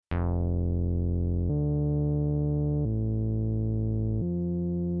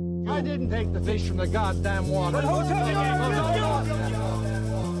I didn't take the fish from the goddamn water.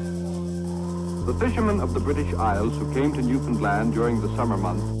 The fishermen of the British Isles who came to Newfoundland during the summer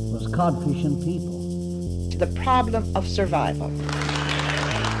months was codfish and people. The problem of survival. The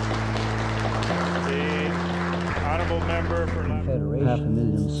honourable member for Confederation.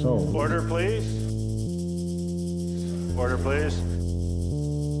 500,000 souls. Order, please. Order, please.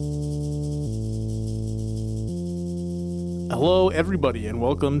 Hello, everybody, and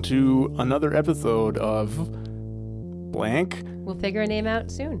welcome to another episode of Blank. We'll figure a name out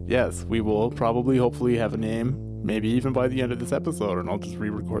soon. Yes, we will probably, hopefully, have a name, maybe even by the end of this episode, and I'll just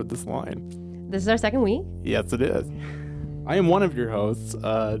re-record this line. This is our second week. Yes, it is. I am one of your hosts,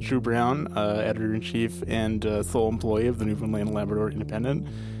 Drew Brown, Editor-in-Chief and sole employee of the Newfoundland and Labrador Independent,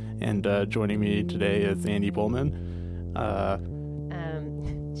 and joining me today is Andy Bowman.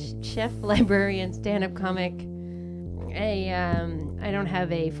 Chef, librarian, stand-up comic. I don't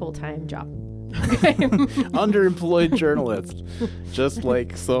have a full-time job. Underemployed journalist, just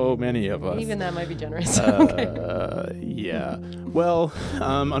like so many of us. Even that might be generous. Yeah. Well,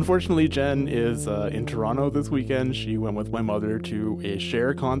 unfortunately, Jen is in Toronto this weekend. She went with my mother to a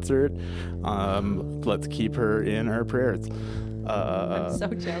Cher concert. Let's keep her in our prayers. I'm so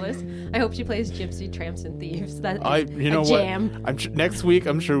jealous. I hope she plays Gypsy, Tramps, and Thieves. That is jam. Next week,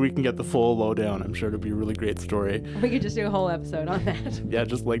 I'm sure we can get the full lowdown. I'm sure it'll be a really great story. We could just do a whole episode on that. Yeah,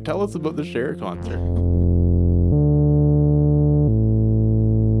 just tell us about the Cher concert.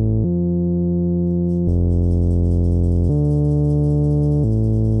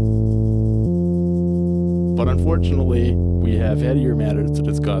 But unfortunately, we have headier matters to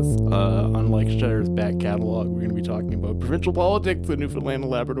discuss. Unlike Cher's back catalog, we're going to be talking about provincial politics in Newfoundland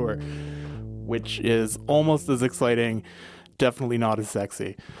and Labrador, which is almost as exciting, definitely not as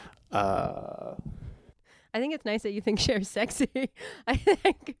sexy. I think it's nice that you think Cher's sexy. I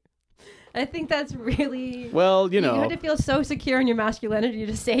think that's really... Well, you know... You had to feel so secure in your masculinity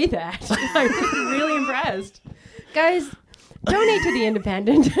to say that. I'm really impressed. Guys... Donate to the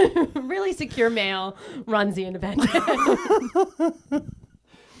Independent. Really secure male runs the Independent.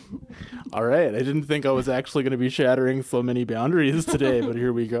 All right. I didn't think I was actually going to be shattering so many boundaries today, but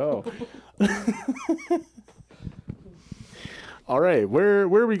here we go. All right. Where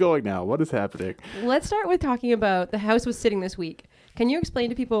are we going now? What is happening? Let's start with talking about the House was sitting this week. Can you explain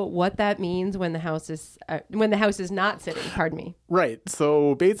to people what that means when the House is not sitting? Pardon me. Right.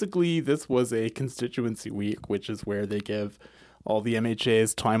 So basically, this was a constituency week, which is where they give all the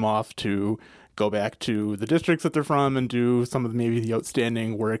MHAs time off to go back to the districts that they're from and do some of maybe the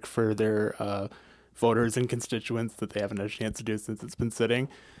outstanding work for their voters and constituents that they haven't had a chance to do since it's been sitting.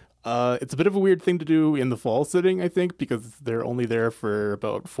 It's a bit of a weird thing to do in the fall sitting, I think, because they're only there for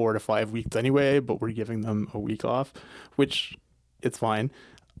about 4 to 5 weeks anyway, but we're giving them a week off, which... It's fine.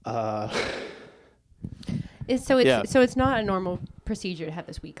 So it's not a normal procedure to have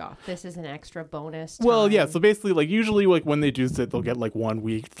this week off. This is an extra bonus time. Well, yeah. So basically, usually, when they do sit, they'll get 1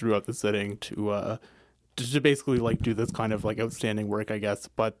 week throughout the sitting to basically do this kind of outstanding work, I guess.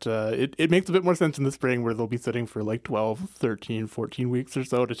 But it makes a bit more sense in the spring where they'll be sitting for 12, 13, 14 weeks or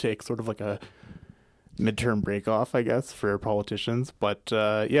so to take sort of a midterm break off, I guess, for politicians. But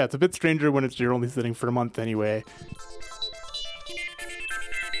yeah, it's a bit stranger when you're only sitting for a month anyway.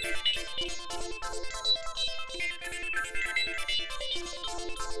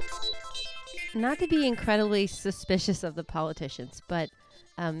 Not to be incredibly suspicious of the politicians, but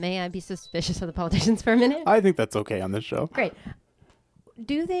may I be suspicious of the politicians for a minute? I think that's okay on this show. Great.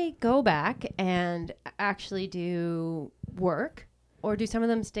 Do they go back and actually do work, or do some of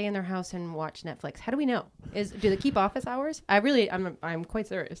them stay in their house and watch Netflix? How do we know? Do they keep office hours? I'm quite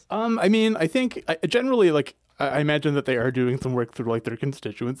serious. I mean, I think generally, I imagine that they are doing some work through their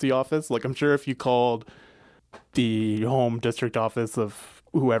constituency office. I'm sure if you called the home district office of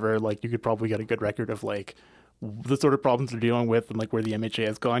whoever, you could probably get a good record of the sort of problems they're dealing with and where the MHA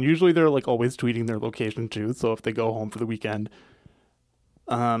has gone. Usually they're always tweeting their location too. So if they go home for the weekend,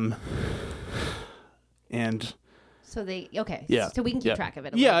 and so yeah, so we can keep track of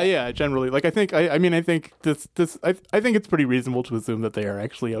it. Yeah. Generally, I think I think it's pretty reasonable to assume that they are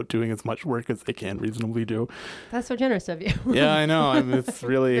actually out doing as much work as they can reasonably do. That's so generous of you. Yeah, I know. It's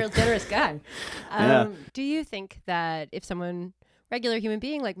really you're a generous guy. Yeah. Do you think that if someone, regular human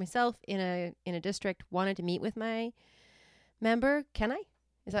being like myself in a district, wanted to meet with my member, can I?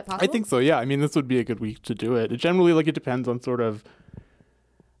 Is that possible? I think so. Yeah. I mean, this would be a good week to do it. It generally it depends on sort of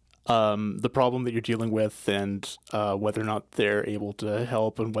the problem that you're dealing with and whether or not they're able to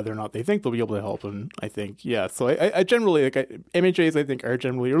help and whether or not they think they'll be able to help. And I think, yeah. So I generally, MHAs, I think, are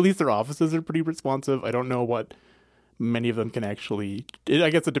generally, or at least their offices are pretty responsive. I don't know what many of them can actually. I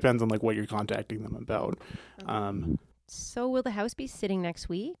guess it depends on like what you're contacting them about. So will the House be sitting next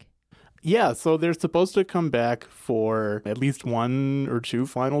week? Yeah, so they're supposed to come back for at least 1 or 2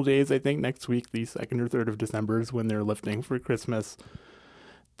 final days, I think, next week. The 2nd or 3rd of December is when they're lifting for Christmas.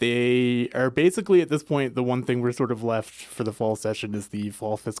 They are basically, at this point, the one thing we're sort of left for the fall session is the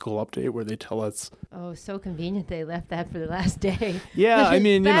fall fiscal update, where they tell us... Oh, so convenient they left that for the last day. Yeah, I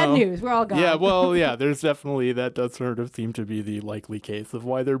mean, Bad news. We're all gone. Yeah, well, yeah, there's definitely, that does sort of seem to be the likely case of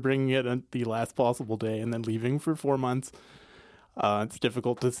why they're bringing it at the last possible day and then leaving for 4 months. It's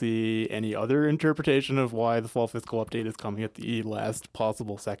difficult to see any other interpretation of why the fall fiscal update is coming at the last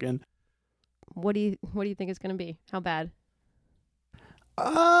possible second. What do you think it's going to be? How bad?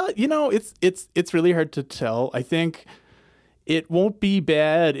 It's really hard to tell. I think it won't be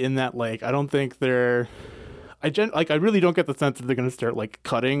bad in that, like, I don't think they're... I really don't get the sense that they're going to start, like,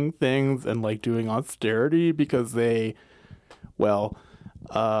 cutting things and, like, doing austerity because they... Well,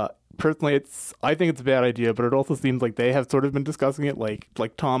 personally, I think it's a bad idea, but it also seems like they have sort of been discussing it. Like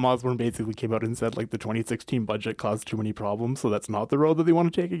Tom Osborne basically came out and said, like, the 2016 budget caused too many problems, so that's not the road that they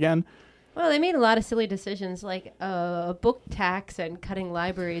want to take again. Well, they made a lot of silly decisions, like a book tax and cutting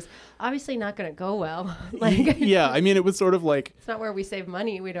libraries. Obviously, not going to go well. Yeah, I mean, it was sort of like it's not where we save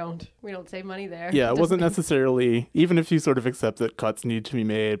money. We don't save money there. Yeah, it wasn't necessarily, even if you sort of accept that cuts need to be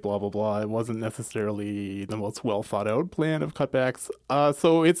made, blah blah blah. It wasn't necessarily the most well thought out plan of cutbacks.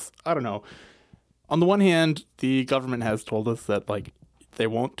 So it's, I don't know. On the one hand, the government has told us that, like, they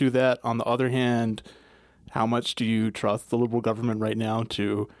won't do that. On the other hand, how much do you trust the Liberal government right now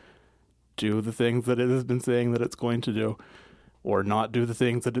to do the things that it has been saying that it's going to do, or not do the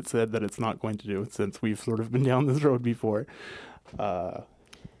things that it said that it's not going to do, since we've sort of been down this road before. So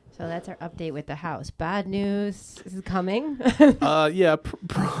that's our update with the House. Bad news is coming. Yeah,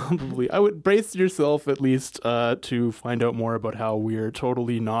 probably. I would brace yourself at least to find out more about how we're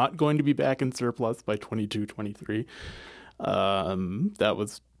totally not going to be back in surplus by 22-23. That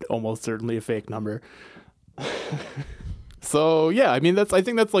was almost certainly a fake number. So yeah, I mean, I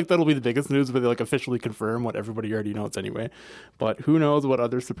think that'll be the biggest news, where they, like, officially confirm what everybody already knows anyway. But who knows what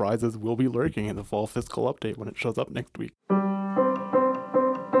other surprises will be lurking in the fall fiscal update when it shows up next week.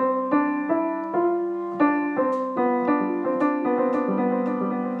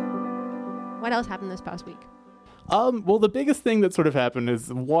 What else happened this past week? Well, the biggest thing that sort of happened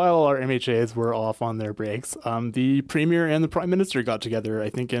is, while our MHAs were off on their breaks, the Premier and the Prime Minister got together, I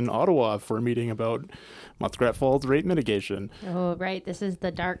think, in Ottawa for a meeting about Muskrat Falls rate mitigation. Oh, right. This is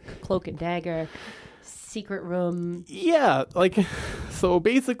the dark cloak and dagger secret room. Yeah, like, so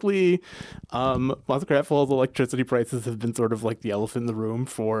basically, Muskrat Falls electricity prices have been sort of like the elephant in the room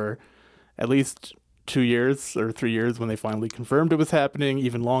for at least 2 years or 3 years when they finally confirmed it was happening,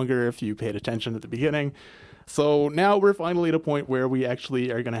 even longer if you paid attention at the beginning. So now we're finally at a point where we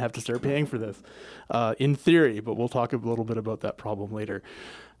actually are going to have to start paying for this, in theory, but we'll talk a little bit about that problem later.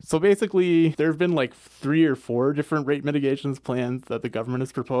 So basically, there have been like 3 or 4 different rate mitigations plans that the government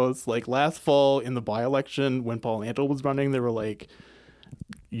has proposed. Like last fall in the by-election, when Paul Antle was running, they were like,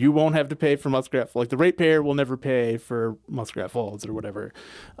 you won't have to pay for Muskrat Falls. Like, the ratepayer will never pay for Muskrat Falls or whatever.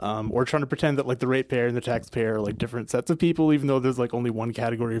 Or trying to pretend that, like, the ratepayer and the taxpayer are, like, different sets of people, even though there's, like, only one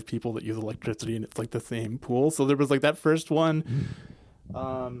category of people that use electricity and it's, like, the same pool. So there was, like, that first one.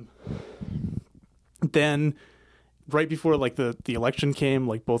 Then right before, like, the election came,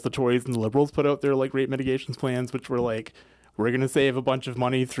 like, both the Tories and the Liberals put out their, like, rate mitigations plans, which were, like, we're going to save a bunch of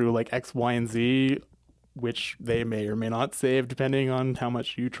money through, like, X, Y, and Z, which they may or may not save depending on how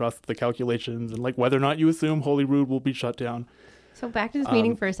much you trust the calculations and, like, whether or not you assume Holyrood will be shut down. So back to this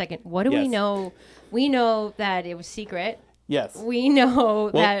meeting for a second. What do we know? We know that it was secret. Yes. We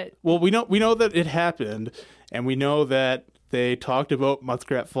know that... Well, we know that it happened, and we know that they talked about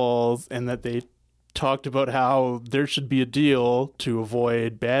Muskrat Falls and that they talked about how there should be a deal to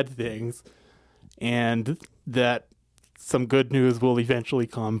avoid bad things, and that some good news will eventually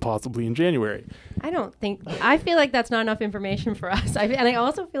come, possibly in January. I feel like that's not enough information for us. And I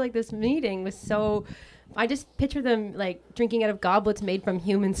also feel like this meeting was so... I just picture them, like, drinking out of goblets made from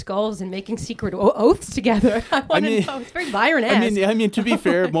human skulls and making secret oaths together. I want to know. It's very Byron-esque. I mean, to be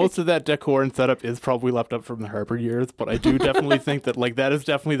fair, most of that decor and setup is probably left up from the Harper years, but I do definitely think that, like, that is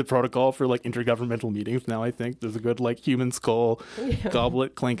definitely the protocol for, like, intergovernmental meetings now. I think there's a good, like, human skull,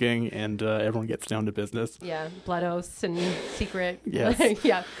 goblet clinking, and everyone gets down to business. Yeah, blood oaths and secret. Yes.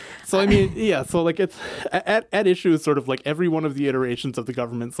 Yeah. So, I mean, yeah, so, like, it's at issue is sort of, like, every one of the iterations of the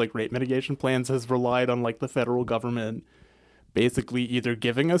government's, like, rate mitigation plans has relied on, like, the federal government basically either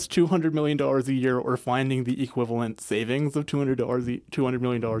giving us $200 million a year or finding the equivalent savings of $200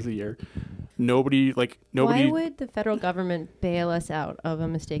 million a year. nobody. Why would the federal government bail us out of a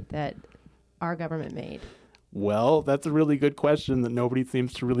mistake that our government made? Well, that's a really good question that nobody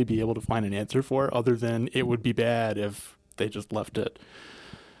seems to really be able to find an answer for, other than it would be bad if they just left it.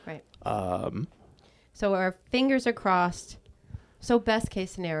 Right. So our fingers are crossed. So best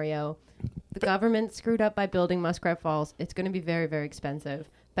case scenario, the government screwed up by building Muskrat Falls. It's going to be very, very expensive.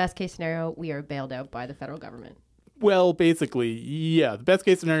 Best case scenario, we are bailed out by the federal government. Well, basically, yeah. The best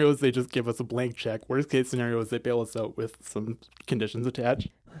case scenario is they just give us a blank check. Worst case scenario is they bail us out with some conditions attached.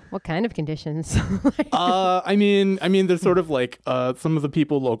 What kind of conditions? I mean, there's sort of like some of the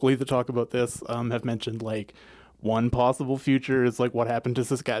people locally that talk about this have mentioned like one possible future is like what happened to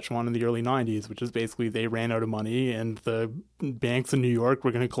Saskatchewan in the early 90s, which is basically they ran out of money and the banks in New York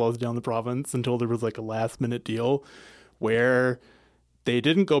were going to close down the province until there was like a last minute deal where they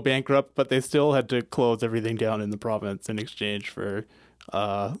didn't go bankrupt, but they still had to close everything down in the province in exchange for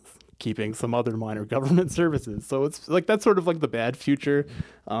keeping some other minor government services. So it's like that's sort of like the bad future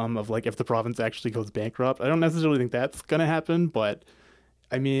of like if the province actually goes bankrupt. I don't necessarily think that's going to happen, but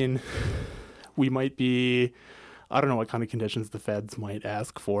I mean, we might be... I don't know what kind of conditions the feds might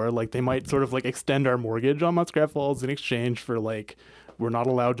ask for. Like they might sort of like extend our mortgage on Muskrat Falls in exchange for like we're not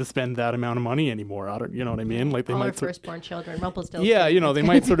allowed to spend that amount of money anymore. You know what I mean? Like they all might our firstborn children, Rumpelstiltskin. Yeah, they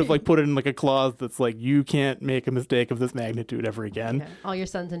might sort of like put it in like a clause that's like you can't make a mistake of this magnitude ever again. Yeah. All your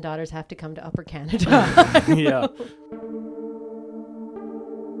sons and daughters have to come to Upper Canada. Yeah.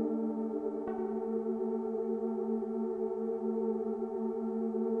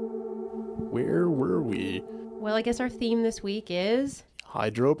 Where were we? Well, I guess our theme this week is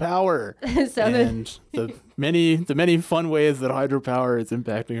hydropower. And the many fun ways that hydropower is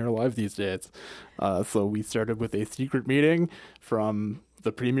impacting our lives these days. So we started with a secret meeting from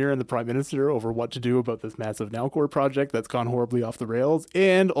the Premier and the Prime Minister over what to do about this massive Nalcor project that's gone horribly off the rails.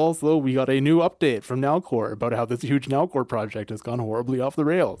 And also we got a new update from Nalcor about how this huge Nalcor project has gone horribly off the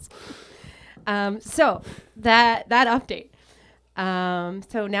rails. So that update.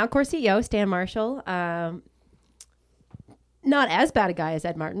 So Nalcor CEO Stan Marshall, not as bad a guy as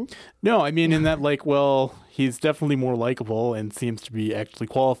Ed Martin. No, I mean in that like, well, he's definitely more likable and seems to be actually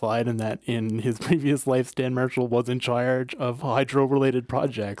qualified in that in his previous life, Stan Marshall was in charge of hydro-related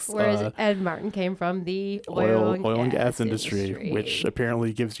projects. Whereas Ed Martin came from the oil and gas industry, which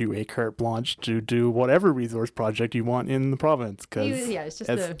apparently gives you a carte blanche to do whatever resource project you want in the province. It's just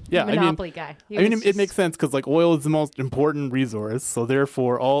a monopoly guy. It makes sense because like oil is the most important resource, so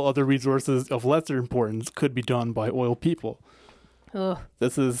therefore all other resources of lesser importance could be done by oil people. Ugh.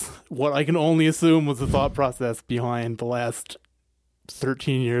 This is what I can only assume was the thought process behind the last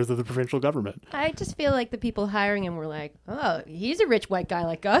 13 years of the provincial government. I just feel like the people hiring him were like, oh, he's a rich white guy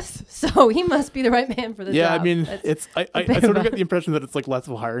like us, so he must be the right man for the job. Yeah, I mean, I sort of get the impression that it's like less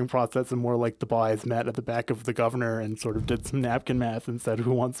of a hiring process and more like the guys met at the back of the governor and sort of did some napkin math and said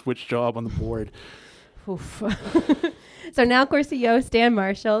who wants which job on the board. Oof. So Nalcor CEO Stan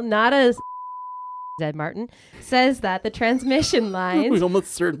Marshall, not as Ed Martin, says that the transmission lines... We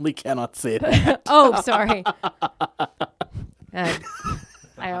almost certainly cannot say that. Oh, sorry.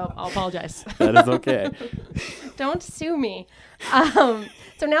 I'll apologize. That is okay. Don't sue me. So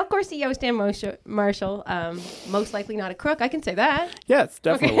Nalcor CEO Stan Marshall, most likely not a crook. I can say that. Yes,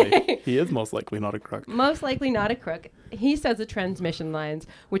 definitely. Okay. He is most likely not a crook. Most likely not a crook. He says the transmission lines,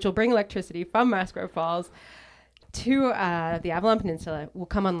 which will bring electricity from Muskrat Falls to the Avalon Peninsula, will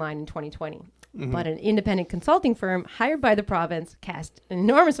come online in 2020. Mm-hmm. But an independent consulting firm hired by the province cast an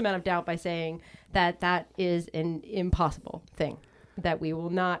enormous amount of doubt by saying that is an impossible thing, that we will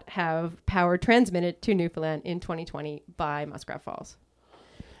not have power transmitted to Newfoundland in 2020 by Muskrat Falls.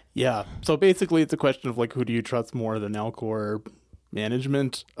 Yeah. So basically it's a question of like, who do you trust more, the Nalcor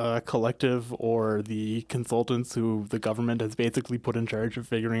management collective or the consultants who the government has basically put in charge of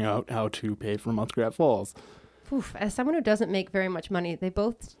figuring out how to pay for Muskrat Falls? Oof, as someone who doesn't make very much money, they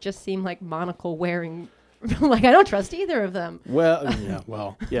both just seem like monocle wearing. Like, I don't trust either of them. Well,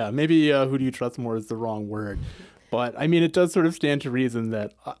 maybe who do you trust more is the wrong word. But, I mean, it does sort of stand to reason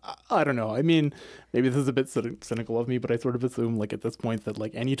that, I don't know. I mean, maybe this is a bit cynical of me, but I sort of assume, like, at this point that,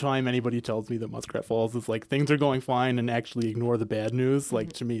 like, anytime anybody tells me that Muskrat Falls is, like, things are going fine and actually ignore the bad news,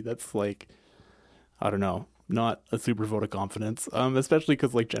 like, to me, that's, like, I don't know. Not a super vote of confidence, especially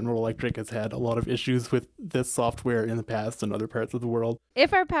because like General Electric has had a lot of issues with this software in the past in other parts of the world.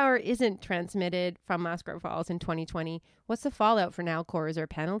 If our power isn't transmitted from Muskrat Falls in 2020, what's the fallout for Nalcor? Is there a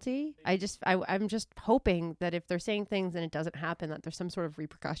penalty? I'm just hoping that if they're saying things and it doesn't happen, that there's some sort of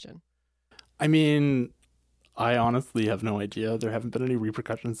repercussion. I mean, I honestly have no idea. There haven't been any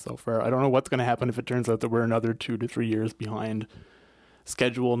repercussions so far. I don't know what's going to happen if it turns out that we're another 2 to 3 years behind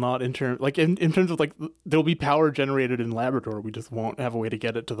schedule, not in terms like in terms of like there'll be power generated in Labrador. We just won't have a way to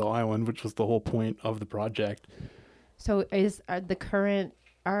get it to the island, which was the whole point of the project. So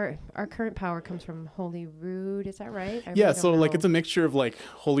our current power comes from Holyrood, is that right? Yeah, so like it's a mixture of like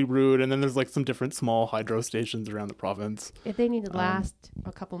Holyrood, and then there's like some different small hydro stations around the province. If they need to last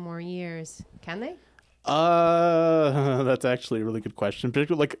a couple more years, can they? That's actually a really good question.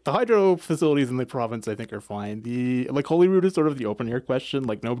 Particularly, like the hydro facilities in the province, I think are fine. The like Holyrood is sort of the open air question.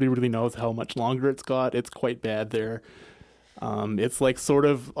 Like nobody really knows how much longer it's got. It's quite bad there. It's like sort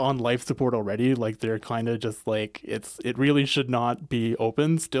of on life support already. Like they're kind of just like it really should not be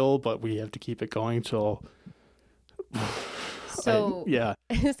open still, but we have to keep it going till. So yeah.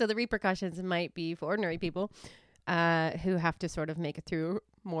 So the repercussions might be for ordinary people, who have to sort of make it through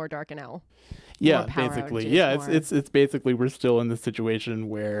more dark and owl. Yeah, basically. Yeah, it's basically we're still in this situation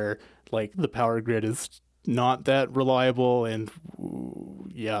where like the power grid is not that reliable, and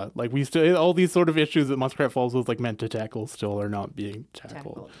yeah, like we still all these sort of issues that Muskrat Falls was like meant to tackle still are not being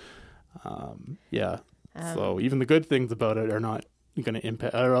tackled. So even the good things about it are not going to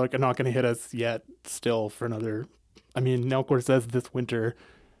impact, are like not going to hit us yet. Still for another. I mean, Nelcor says this winter.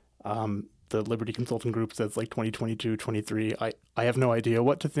 The Liberty Consulting Group says like 2022, 23. I have no idea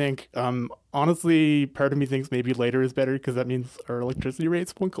what to think. Honestly, part of me thinks maybe later is better because that means our electricity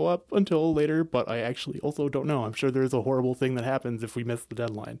rates won't go up until later, but I actually also don't know. I'm sure there's a horrible thing that happens if we miss the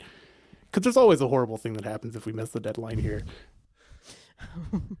deadline. Because there's always a horrible thing that happens if we miss the deadline here.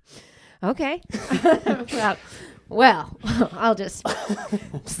 Okay. Well, I'll just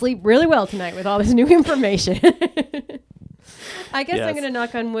sleep really well tonight with all this new information. I guess I'm going to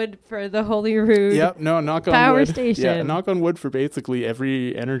knock on wood for the Holyrood knock on power wood. station. Yeah, knock on wood for basically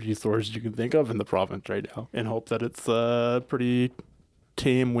every energy source you can think of in the province right now, and hope that it's a pretty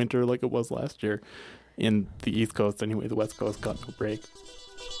tame winter like it was last year. In the East Coast, anyway, the West Coast got no break.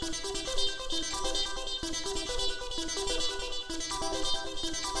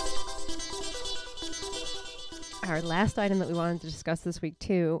 Our last item that we wanted to discuss this week,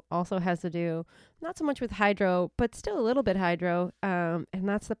 too, also has to do not so much with hydro, but still a little bit hydro. And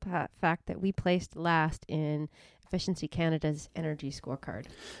that's the fact that we placed last in Efficiency Canada's energy scorecard.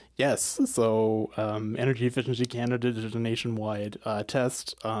 Yes. So Energy Efficiency Canada did a nationwide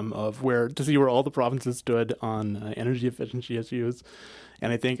test to see where all the provinces stood on energy efficiency issues.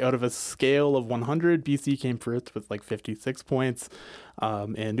 And I think out of a scale of 100, BC came first with like 56 points.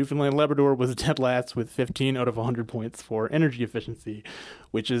 And Newfoundland and Labrador was dead last with 15 out of 100 points for energy efficiency,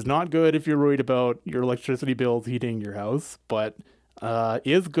 which is not good if you're worried about your electricity bills heating your house, but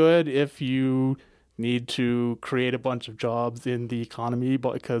is good if you need to create a bunch of jobs in the economy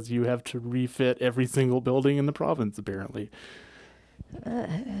because you have to refit every single building in the province, apparently.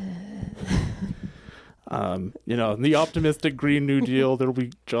 The optimistic Green New Deal, there'll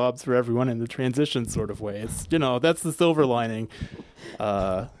be jobs for everyone in the transition sort of way. It's, that's the silver lining.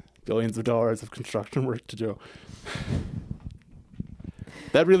 Billions of dollars of construction work to do.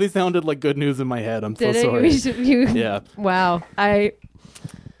 That really sounded like good news in my head. I'm so sorry. Yeah. Wow. I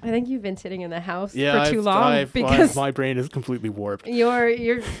think you've been sitting in the house for too long because my brain is completely warped. Your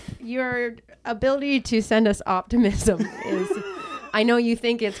ability to send us optimism is... I know you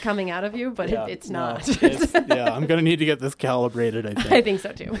think it's coming out of you, but it's not. I'm going to need to get this calibrated, I think. I think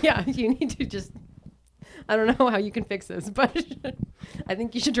so, too. Yeah, you need to just... I don't know how you can fix this, but I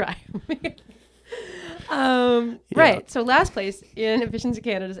think you should try. Right, so last place in Efficiency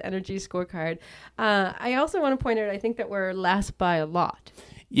Canada's energy scorecard. I also want to point out, I think that we're last by a lot.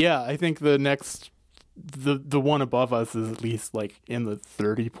 Yeah, I think the next... The one above us is at least like in the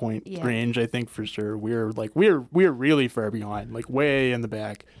 30-point range, I think, for sure. We're really far behind, like way in the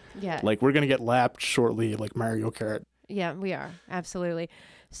back. Yeah. Like we're going to get lapped shortly like Mario Kart. Yeah, we are. Absolutely.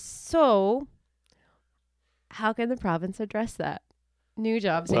 So how can the province address that? New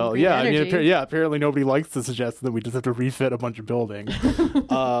jobs in green energy. Apparently nobody likes to suggest that we just have to refit a bunch of buildings.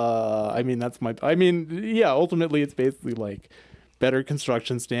 Ultimately it's basically like better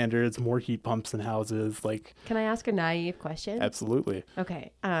construction standards, more heat pumps in houses. Like, can I ask a naive question? Absolutely.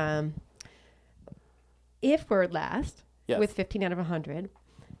 Okay. If we're last with 15 out of 100,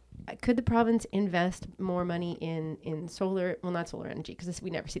 could the province invest more money in solar? Well, not solar energy because we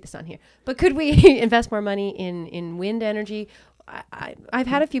never see the sun here. But could we invest more money in wind energy? I've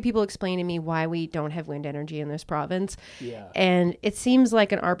had a few people explain to me why we don't have wind energy in this province. Yeah. And it seems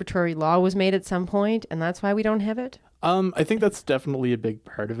like an arbitrary law was made at some point, and that's why we don't have it. I think that's definitely a big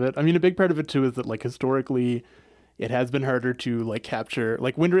part of it. I mean, a big part of it too is that like historically it has been harder to like capture,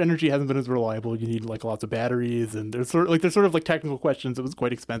 like wind energy hasn't been as reliable. You need like lots of batteries, and there's sort of like technical questions. It was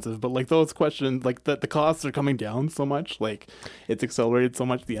quite expensive, but like those questions, like the costs are coming down so much, like it's accelerated so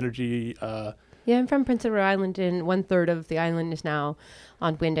much the energy. Yeah, I'm from Prince Edward Island, and 1/3 of the island is now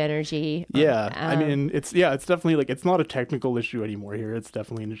on wind energy. Yeah, I mean, it's definitely like, it's not a technical issue anymore here. It's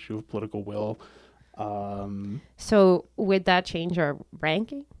definitely an issue of political will. So would that change our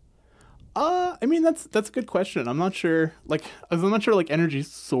ranking? I mean, that's a good question. I'm not sure. Like, I'm not sure. Like, energy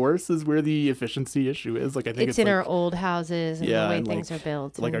source is where the efficiency issue is. Like, I think it's in like, our old houses and the way and things like, are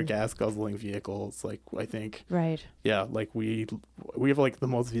built. like our and- gas guzzling vehicles. Like, I think. Right. Yeah, like we have like the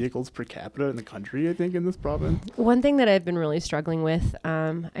most vehicles per capita in the country, I think, in this province. One thing that I've been really struggling with,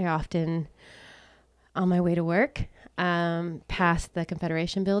 I often, on my way to work, past the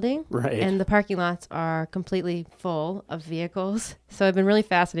Confederation building. Right. And the parking lots are completely full of vehicles. So I've been really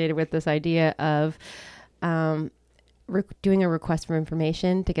fascinated with this idea of doing a request for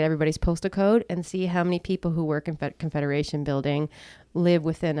information to get everybody's postal code and see how many people who work in Confederation building live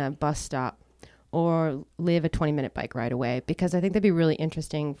within a bus stop or live a 20-minute bike ride away. Because I think that'd be really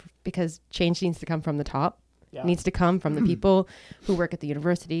interesting, because change needs to come from the top. Yeah. It needs to come from the people who work at the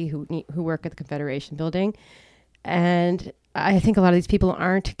university, who work at the Confederation building. And I think a lot of these people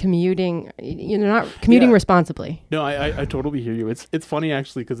aren't commuting, not commuting responsibly. No, I totally hear you. It's funny,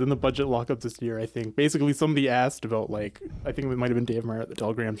 actually, because in the budget lockup this year, I think basically somebody asked about, like, I think it might have been Dave Meyer at the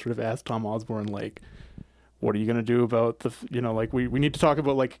Telegram sort of asked Tom Osborne, like, what are you going to do about the, like, we need to talk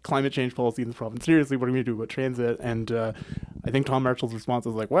about, like, climate change policy in this province. Seriously, what are we going to do about transit? And I think Tom Marshall's response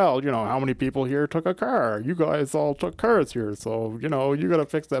was like, well, how many people here took a car? You guys all took cars here. So, you got to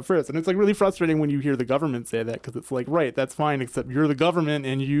fix that first. And it's, like, really frustrating when you hear the government say that, because it's like, right, that's fine, except you're the government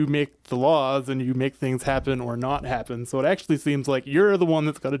and you make the laws and you make things happen or not happen. So it actually seems like you're the one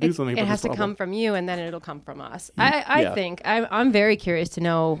that's got to do something about It has this to problem. come from you, and then it'll come from us. I think I'm very curious to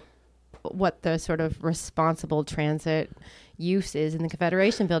know what the sort of responsible transit use is in the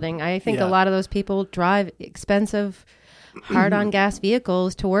Confederation building. I think a lot of those people drive expensive, hard-on gas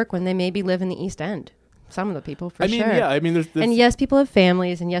vehicles to work when they maybe live in the East End. Some of the people, for sure. I mean, there's and yes, people have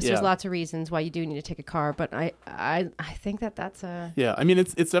families, and yes, there's Yeah. lots of reasons why you do need to take a car. But I think that's a Yeah, I mean,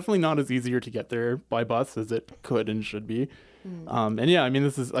 it's definitely not as easier to get there by bus as it could and should be. And yeah, I mean,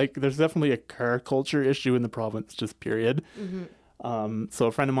 this is like, there's definitely a car culture issue in the province, just period. So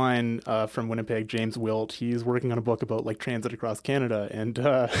a friend of mine from Winnipeg, James Wilt, he's working on a book about like transit across Canada. And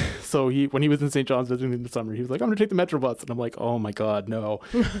so when he was in St. John's visiting in the summer, he was like, I'm going to take the Metro bus. And I'm like, oh my God, no.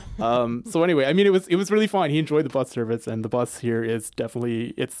 So anyway, I mean, it was really fun. He enjoyed the bus service, and the bus here is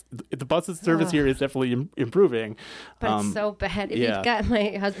definitely, the bus service here is definitely improving. But it's so bad. If yeah. you've got,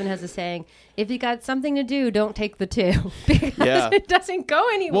 my husband has a saying, if you got something to do, don't take the two, because it doesn't go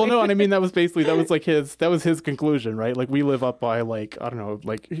anywhere. Well, no, and I mean, that was his conclusion, right? Like, we live up by, like, I don't know,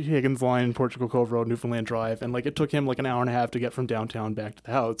 like Higgins Line, Portugal Cove Road, Newfoundland Drive, and like it took him like an hour and a half to get from downtown back to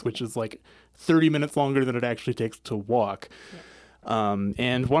the house, which is like 30 minutes longer than it actually takes to walk.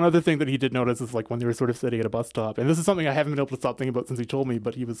 And one other thing that he did notice is like when they were sort of sitting at a bus stop, and this is something I haven't been able to stop thinking about since he told me,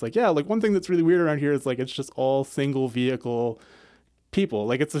 but he was like, yeah, like one thing that's really weird around here is like it's just all single vehicle people.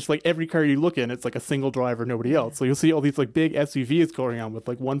 Like, it's just like every car you look in, it's like a single driver, nobody else. So you'll see all these like big SUVs going on with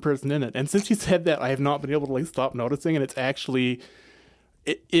like one person in it. And since he said that, I have not been able to like stop noticing, and it's actually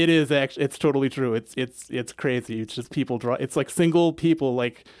it's totally true. It's crazy. It's just people it's like single people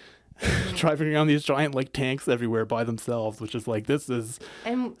like driving around these giant like tanks everywhere by themselves, which is like, this is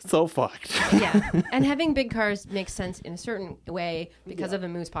so fucked. Yeah, and having big cars makes sense in a certain way because of a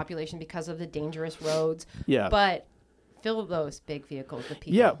moose population, because of the dangerous roads. Yeah, but fill those big vehicles with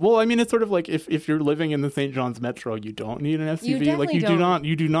people. Yeah, well, I mean, it's sort of like if you're living in the St. John's Metro, you don't need an SUV.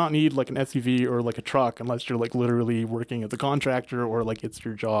 You do not need like an SUV or like a truck unless you're like literally working as a contractor or like it's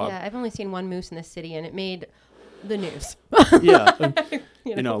your job. Yeah, I've only seen one moose in this city, and it made the news. Yeah,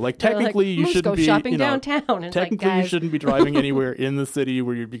 like technically you shouldn't be shopping downtown. And technically, like, you shouldn't be driving anywhere in the city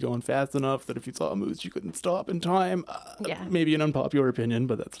where you'd be going fast enough that if you saw a moose, you couldn't stop in time. Maybe an unpopular opinion,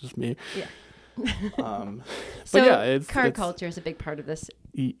 but that's just me. Yeah. But yeah, it's culture is a big part of this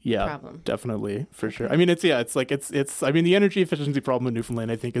problem. Definitely, for sure. I mean, it's I mean, the energy efficiency problem in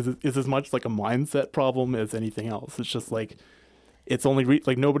Newfoundland, I think, is as much like a mindset problem as anything else. It's just like it's only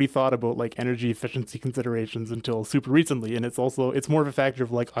like nobody thought about like energy efficiency considerations until super recently, and it's more of a factor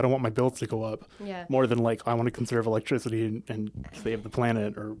of like, I don't want my bills to go up, more than like I want to conserve electricity and save the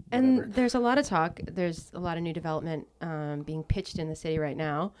planet or whatever. And there's a lot of talk. There's a lot of new development being pitched in the city right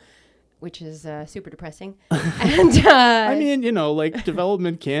now. which is super depressing. And I mean, like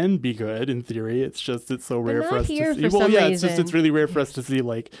development can be good in theory. It's just it's so rare not for us here to see. for Well, some yeah, reason. it's really rare for us to see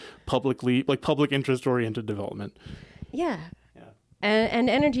like public interest oriented development. yeah. And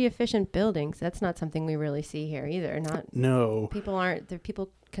energy efficient buildings. That's not something we really see here either. No.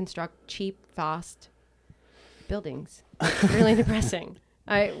 People construct cheap, fast buildings. It's really depressing.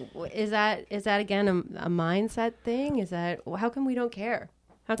 Is that again a mindset thing? Is that how come we don't care?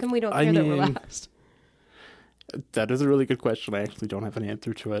 How come we don't care that we're last? That is a really good question. I actually don't have an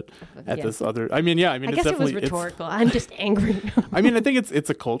answer to it at Yeah. this other. I guess it definitely was rhetorical. I'm just angry. I think it's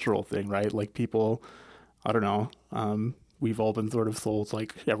a cultural thing, right? Like people, I don't know. We've all been sort of sold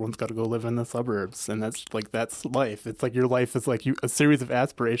like everyone's got to go live in the suburbs, and that's life. It's like your life is like a series of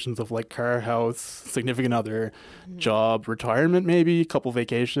aspirations of like car, house, significant other, job, retirement, maybe a couple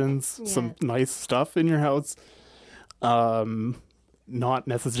vacations, some nice stuff in your house. Not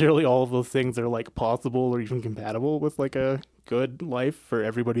necessarily all of those things are like possible or even compatible with like a good life for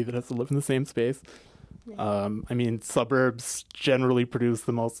everybody that has to live in the same space. Suburbs generally produce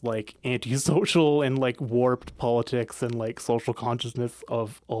the most like antisocial and like warped politics and like social consciousness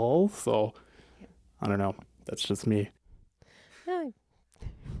of all. So I don't know. That's just me. I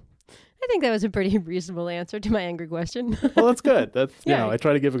think that was a pretty reasonable answer to my angry question. Well, that's good. That's, Yeah. I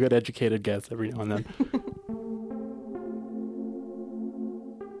try to give a good educated guess every now and then.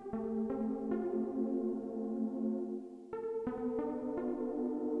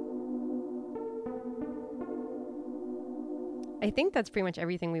 I think that's pretty much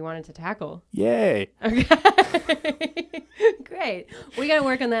everything we wanted to tackle. Yay. Okay. Great. We got to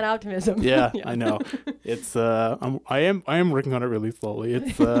work on that optimism. Yeah, I know. It's I am working on it really slowly.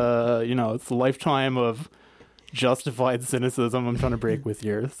 It's it's a lifetime of justified cynicism I'm trying to break with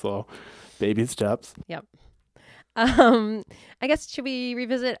here. So baby steps. Yep. I guess should we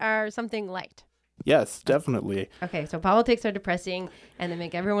revisit our something light? Yes, definitely. Okay, so politics are depressing and they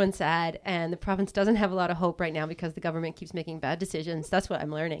make everyone sad, and the province doesn't have a lot of hope right now because the government keeps making bad decisions. That's what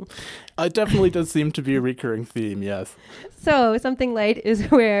I'm learning. It definitely does seem to be a recurring theme, yes. So something light is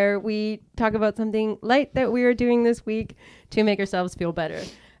where we talk about something light that we are doing this week to make ourselves feel better.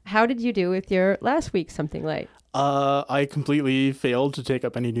 How did you do with your last week's something light? I completely failed to take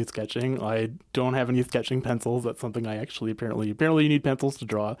up any new sketching. I don't have any sketching pencils. That's something I actually apparently you need pencils to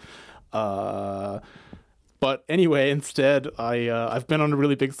draw. But anyway, instead, I've been on a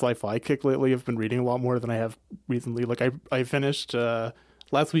really big sci-fi kick lately. I've been reading a lot more than I have recently. Like I finished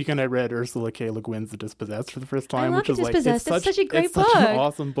last weekend. I read Ursula K. Le Guin's The Dispossessed for the first time, love which is The like Dispossessed. It's such a great book. Such an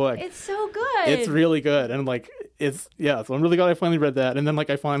awesome book. It's so good. It's really good, and like so I'm really glad I finally read that. And then like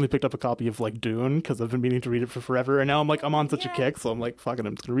I finally picked up a copy of like Dune because I've been meaning to read it for forever, and now I'm on such a kick, so I'm like, fuck it,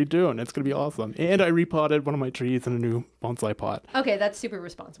 I'm just gonna read Dune. It's gonna be awesome. And I repotted one of my trees in a new bonsai pot. Okay, that's super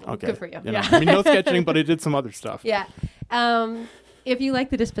responsible. Okay, Good for you. Yeah. I mean, no sketching, but I did some other stuff. Yeah. If you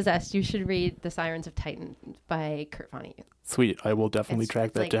like The Dispossessed, you should read The Sirens of Titan by Kurt Vonnegut. Sweet. I will definitely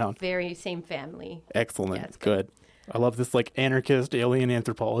track that like down. Very same family. Excellent. Yeah, it's good. I love this like anarchist alien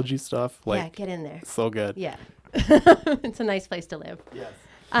anthropology stuff. Like, yeah, get in there. So good. Yeah. It's a nice place to live. Yes.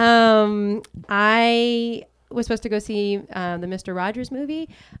 I was supposed to go see the Mr. Rogers movie.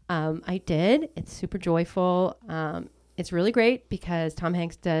 I did. It's super joyful. It's really great because Tom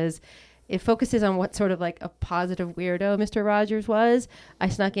Hanks it focuses on what sort of like a positive weirdo Mr. Rogers was. I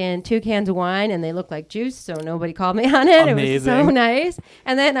snuck in 2 cans of wine and they looked like juice, so nobody called me on it. Amazing. It was so nice.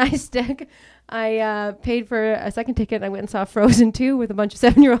 And then I paid for a second ticket and I went and saw Frozen 2 with a bunch of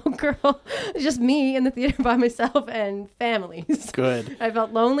 7-year-old girls. Just me in the theater by myself and families. Good. I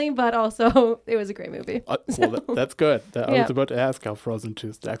felt lonely, but also it was a great movie. That's good. I Yeah. was about to ask how Frozen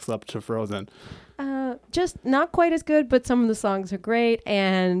 2 stacks up to Frozen. Just not quite as good, but some of the songs are great,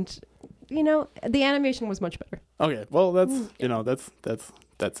 and the animation was much better. Okay, well that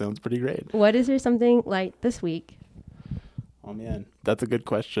sounds pretty great. What is there something light this week? Oh man, that's a good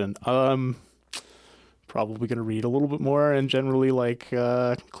question. Probably gonna read a little bit more and generally like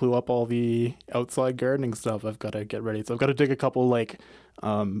clue up all the outside gardening stuff I've got to get ready. So I've got to dig a couple like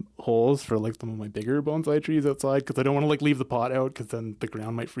holes for like some of my bigger bonsai trees outside because I don't want to like leave the pot out because then the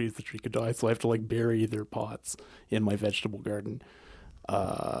ground might freeze, the tree could die. So I have to like bury their pots in my vegetable garden.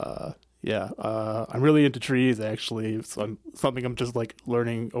 I'm really into trees actually. So something I'm just like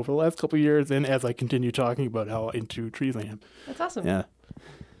learning over the last couple of years, and as I continue talking about how into trees I am. That's awesome. Yeah.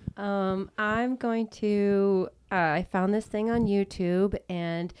 I'm going to. I found this thing on YouTube,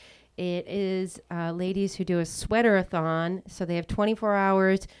 and it is ladies who do a sweaterathon. So they have 24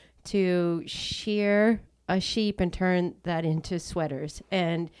 hours to shear a sheep and turn that into sweaters,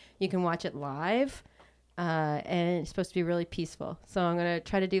 and you can watch it live. and it's supposed to be really peaceful. So I'm going to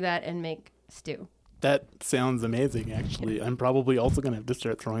try to do that and make stew. That sounds amazing, actually. I'm probably also going to have to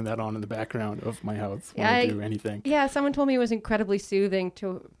start throwing that on in the background of my house when I do anything. Yeah, someone told me it was incredibly soothing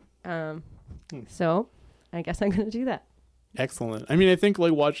to... So I guess I'm going to do that. Excellent. I mean, I think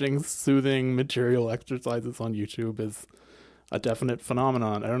like watching soothing material exercises on YouTube is a definite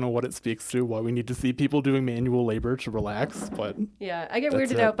phenomenon. I don't know what it speaks to, why we need to see people doing manual labor to relax, but yeah, I get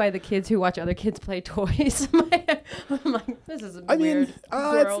weirded out by the kids who watch other kids play toys. I'm like, this is a weird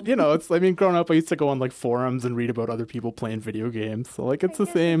world. I mean, growing up, I used to go on like forums and read about other people playing video games. So like, it's the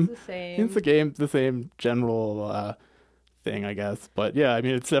same. It's the same general thing, I guess. But yeah, I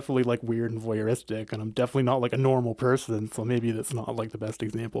mean, it's definitely like weird and voyeuristic, and I'm definitely not like a normal person, so maybe that's not like the best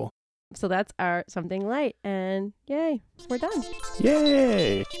example. So that's our something light, and yay, we're done.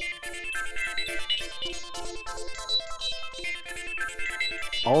 Yay!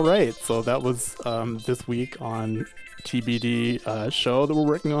 All right, so that was this week on TBD show that we're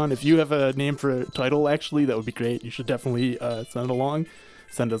working on. If you have a name for a title, actually, that would be great. You should definitely send it along.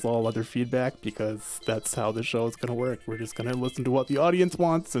 Send us all other feedback, because that's how the show is going to work. We're just going to listen to what the audience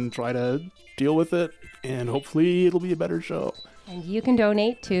wants and try to deal with it, and hopefully it'll be a better show. And you can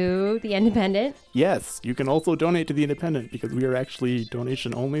donate to The Independent. Yes, you can also donate to The Independent, because we are actually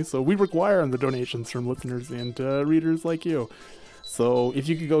donation only, so we require the donations from listeners and readers like you. So if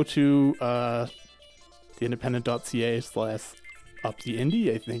you could go to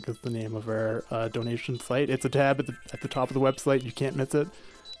theindependent.ca/uptheindie, I think is the name of our donation site. It's a tab at the top of the website. You can't miss it.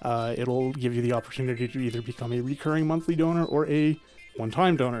 It'll give you the opportunity to either become a recurring monthly donor or a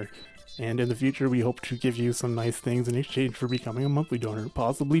one-time donor. And in the future, we hope to give you some nice things in exchange for becoming a monthly donor.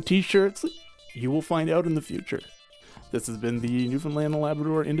 Possibly t-shirts. You will find out in the future. This has been the Newfoundland and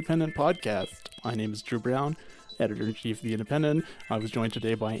Labrador Independent Podcast. My name is Drew Brown, Editor-in-Chief of The Independent. I was joined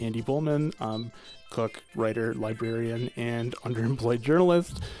today by Andy Bullman, cook, writer, librarian, and underemployed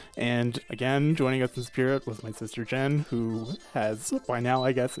journalist. And again, joining us in spirit was my sister Jen, who has, by now,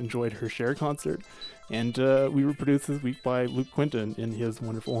 I guess, enjoyed her Cher concert. And we were produced this week by Luke Quinton in his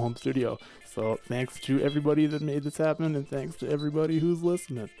wonderful home studio. So thanks to everybody that made this happen, and thanks to everybody who's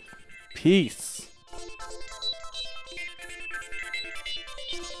listening. Peace.